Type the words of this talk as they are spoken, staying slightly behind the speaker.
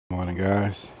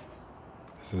guys,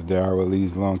 this is Darryl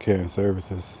Lee's Lawn Care and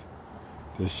Services.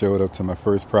 Just showed up to my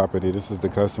first property. This is the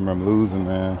customer I'm losing,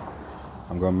 man.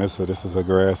 I'm gonna miss her. This is her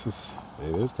grasses.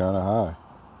 It is kind of high.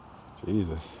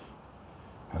 Jesus,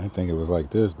 I didn't think it was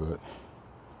like this, but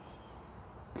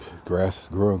grass is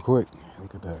growing quick.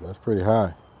 Look at that, that's pretty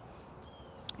high.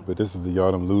 But this is the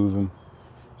yard I'm losing.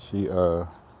 She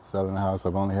selling the house.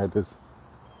 I've only had this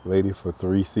lady for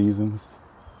 3 seasons.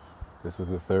 This is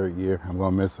the 3rd year. I'm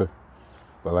gonna miss her.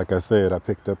 But like I said, I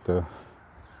picked up the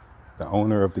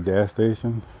owner of the gas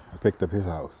station. I picked up his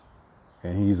house,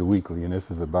 and he's a weekly, and this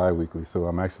is a bi-weekly. So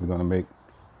I'm actually gonna make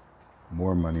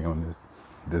more money on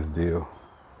this deal.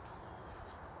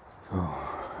 So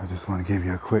I just want to give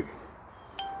you a quick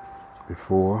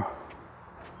before.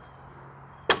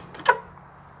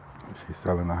 She's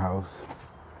selling the house,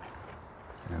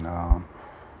 and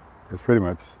it's pretty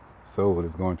much sold.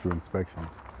 It's going through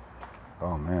inspections.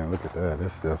 Oh man, look at that.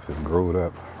 This stuff is growed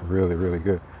up really, really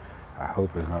good. I hope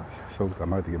it's not soaked. I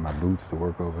might have to get my boots to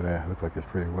work over there. It looks like it's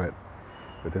pretty wet.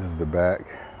 But this is the back.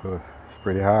 Oh, it's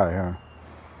pretty high, huh?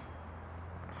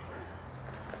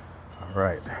 All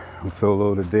right, I'm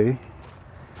solo today.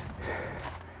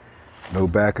 No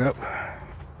backup.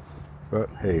 But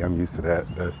hey, I'm used to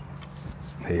that. That's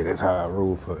how I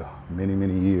roll for many,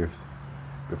 many years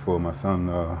before my son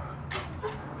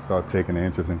started taking an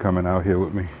interest in coming out here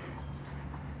with me.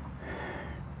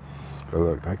 So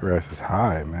look, that grass is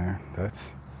high, man. That's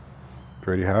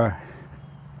pretty high.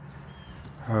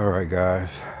 All right, guys,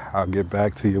 I'll get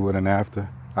back to you with an after.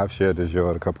 I've shared this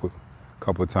yard a couple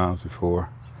of times before,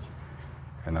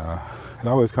 and it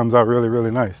always comes out really,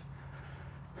 really nice.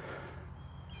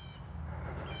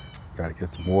 Gotta get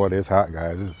some water. It's hot,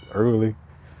 guys. It's early,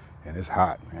 and it's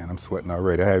hot, man. I'm sweating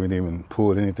already. I haven't even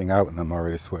pulled anything out, and I'm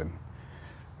already sweating.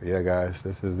 But yeah, guys,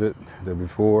 this is it. The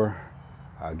before.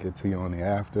 I'll get to you on the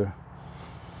after.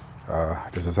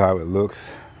 This is how it looks.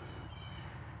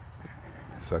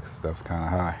 Stuff's kind of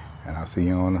high, and I'll see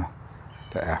you on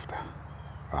the after.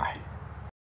 Bye.